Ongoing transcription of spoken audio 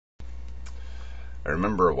I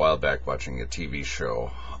remember a while back watching a TV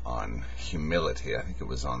show on humility. I think it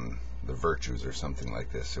was on the Virtues or something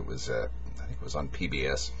like this. It was, I think it was on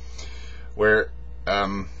PBS, where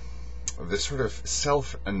the sort of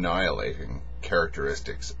self-annihilating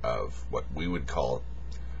characteristics of what we would call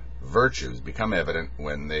virtues become evident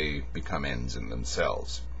when they become ends in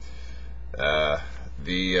themselves.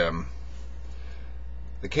 The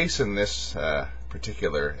case in this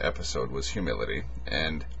particular episode was humility,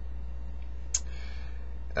 and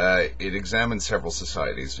it examined several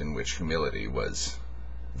societies in which humility was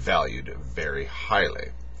valued very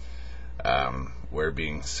highly, where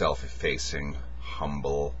being self-effacing,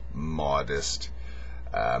 humble, modest,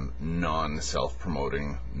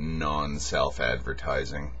 non-self-promoting,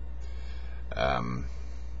 non-self-advertising, and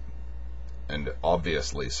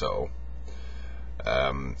obviously so,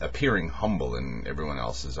 appearing humble in everyone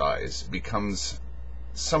else's eyes becomes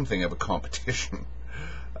something of a competition.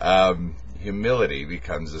 Humility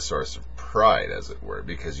becomes a source of pride, as it were,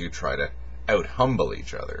 because you try to out-humble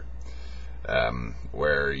each other,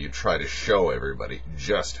 where you try to show everybody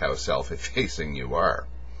just how self-effacing you are.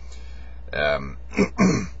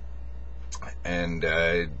 And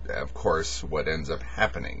of course, what ends up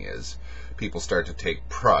happening is people start to take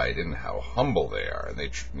pride in how humble they are, and they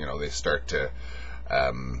start to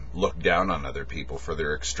look down on other people for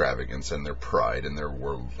their extravagance and their pride and their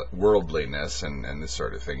worldliness and this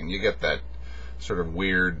sort of thing. And you get that sort of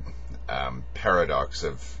weird paradox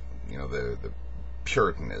of the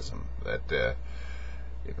Puritanism that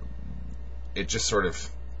it just sort of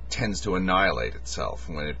tends to annihilate itself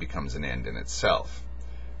when it becomes an end in itself.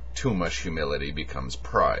 Too much humility becomes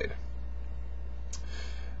pride.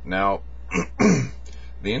 Now,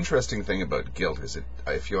 the interesting thing about guilt is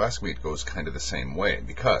if you ask me, it goes kind of the same way,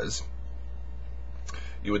 because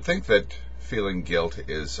you would think that feeling guilt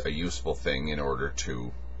is a useful thing in order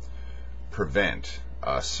to prevent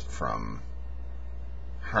us from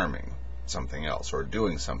harming something else or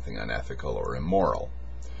doing something unethical or immoral.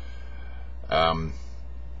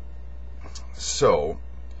 So,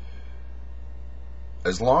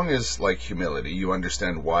 as long as, like humility, you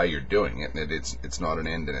understand why you're doing it, and it's not an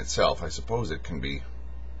end in itself, I suppose it can be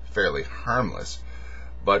fairly harmless.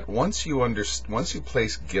 But once you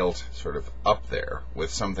place guilt sort of up there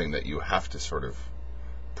with something that you have to sort of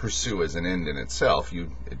pursue as an end in itself,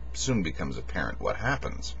 it soon becomes apparent what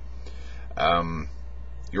happens.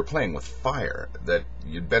 You're playing with fire that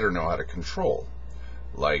you'd better know how to control,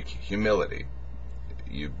 like humility.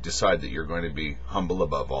 You decide that you're going to be humble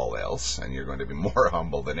above all else, and you're going to be more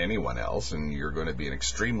humble than anyone else, and you're going to be an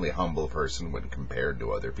extremely humble person when compared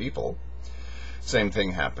to other people. Same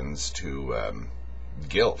thing happens to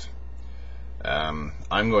guilt. I'm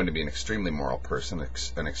going to be an extremely moral person,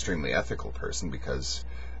 an extremely ethical person, because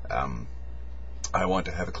I want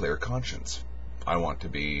to have a clear conscience. I want to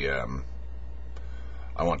be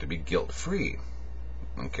guilt-free.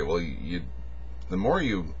 Okay, well, the more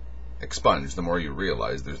you expunge, the more you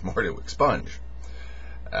realize there's more to expunge.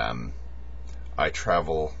 I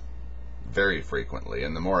travel very frequently,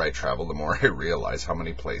 and the more I travel, the more I realize how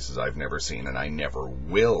many places I've never seen and I never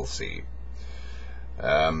will see.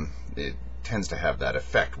 It tends to have that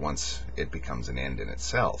effect once it becomes an end in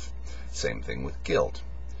itself. Same thing with guilt.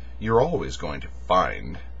 You're always going to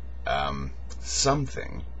find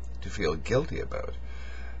something to feel guilty about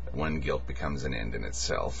when guilt becomes an end in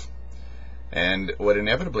itself. And what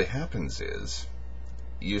inevitably happens is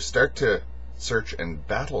you start to search and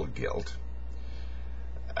battle guilt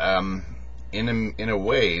in a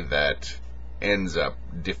way that ends up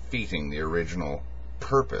defeating the original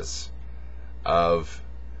purpose of,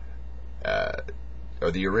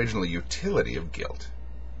 or the original utility of guilt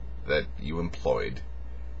that you employed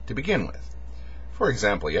to begin with. For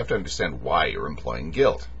example, you have to understand why you're employing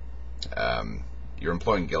guilt. You're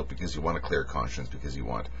employing guilt because you want a clear conscience, because you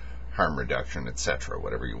want harm reduction, etc.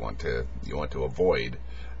 Whatever you want to avoid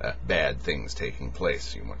bad things taking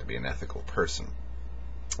place. You want to be an ethical person.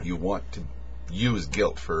 You want to use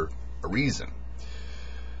guilt for a reason.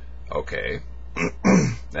 Okay.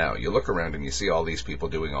 Now, you look around and you see all these people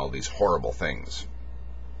doing all these horrible things.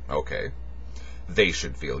 Okay. They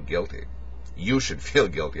should feel guilty. You should feel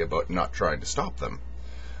guilty about not trying to stop them.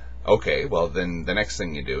 Okay, well then the next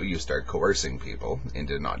thing you do, you start coercing people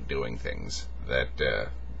into not doing things that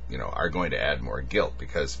are going to add more guilt.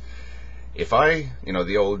 Because if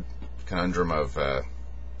the old conundrum of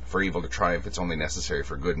for evil to triumph, it's only necessary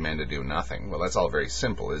for good men to do nothing. Well, that's all very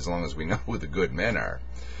simple, as long as we know who the good men are.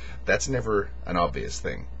 That's never an obvious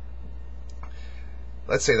thing.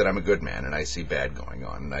 Let's say that I'm a good man and I see bad going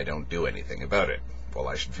on and I don't do anything about it. Well,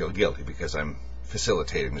 I should feel guilty because I'm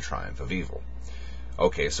facilitating the triumph of evil.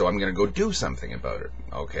 Okay, so I'm going to go do something about it.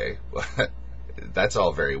 Okay, well, that's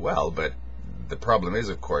all very well, but the problem is,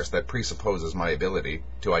 of course, that presupposes my ability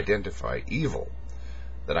to identify evil,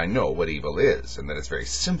 that I know what evil is, and that it's very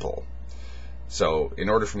simple. So in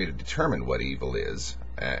order for me to determine what evil is,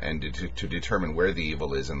 and to determine where the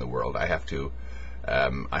evil is in the world, I have to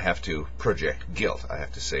project guilt. I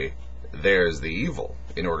have to say, there's the evil,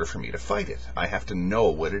 in order for me to fight it. I have to know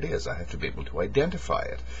what it is. I have to be able to identify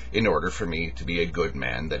it in order for me to be a good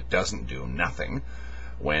man that doesn't do nothing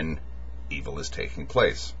when evil is taking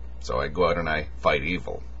place. So I go out and I fight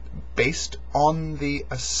evil, based on the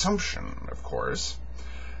assumption, of course,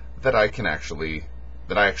 that I actually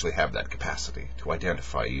have that capacity to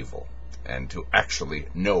identify evil and to actually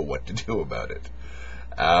know what to do about it.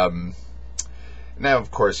 Now,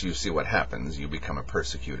 of course, you see what happens. You become a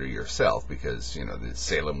persecutor yourself because, the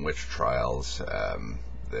Salem witch trials,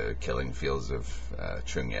 the killing fields of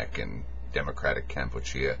Chunyak in democratic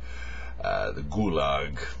Kampuchea, the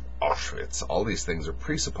Gulag, Auschwitz, all these things are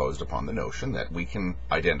presupposed upon the notion that we can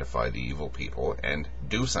identify the evil people and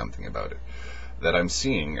do something about it. That I'm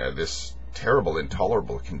seeing this terrible,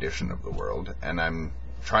 intolerable condition of the world, and I'm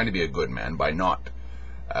trying to be a good man by not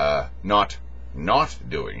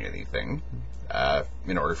doing anything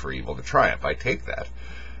in order for evil to triumph. I take that.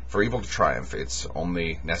 For evil to triumph, it's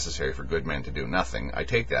only necessary for good men to do nothing. I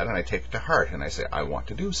take that and I take it to heart, and I say, I want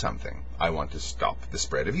to do something. I want to stop the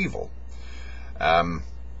spread of evil.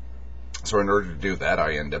 So in order to do that,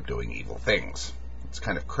 I end up doing evil things. It's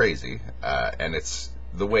kind of crazy, and it's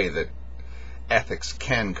the way that ethics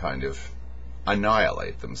can kind of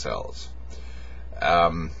annihilate themselves.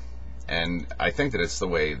 And I think that it's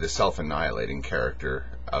the self-annihilating character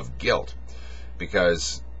of guilt.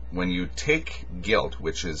 Because when you take guilt,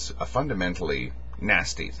 which is a fundamentally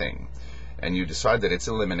nasty thing, and you decide that its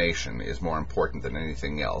elimination is more important than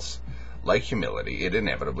anything else, like humility, it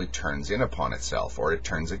inevitably turns in upon itself, or it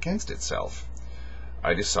turns against itself.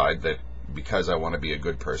 I decide that because I want to be a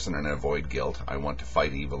good person and avoid guilt, I want to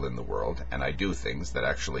fight evil in the world, and I do things that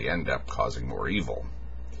actually end up causing more evil.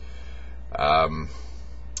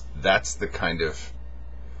 That's the kind of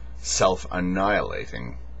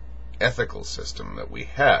self-annihilating ethical system that we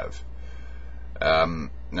have.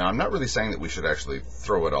 Now, I'm not really saying that we should actually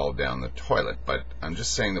throw it all down the toilet, but I'm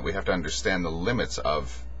just saying that we have to understand the limits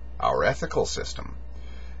of our ethical system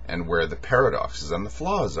and where the paradoxes and the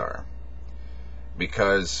flaws are.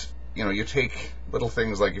 Because, you take little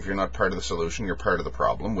things like if you're not part of the solution, you're part of the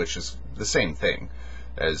problem, which is the same thing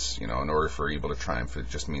as, in order for evil to triumph, it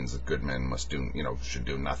just means that good men should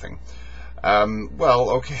do nothing. Well,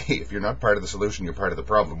 okay, if you're not part of the solution, you're part of the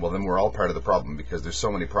problem. Well, then we're all part of the problem, because there's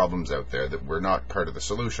so many problems out there that we're not part of the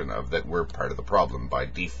solution of, that we're part of the problem by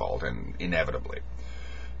default and inevitably.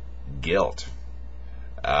 Guilt.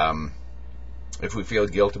 If we feel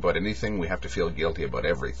guilt about anything, we have to feel guilty about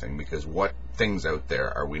everything, because what things out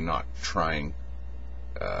there are we not trying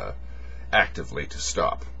actively to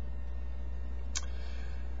stop?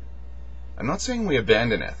 I'm not saying we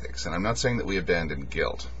abandon ethics, and I'm not saying that we abandon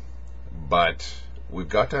guilt. But we've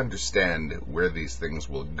got to understand where these things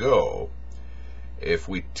will go if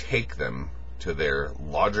we take them to their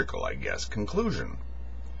logical, conclusion.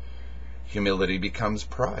 Humility becomes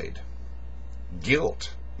pride.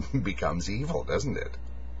 Guilt becomes evil, doesn't it?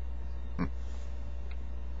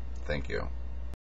 Thank you.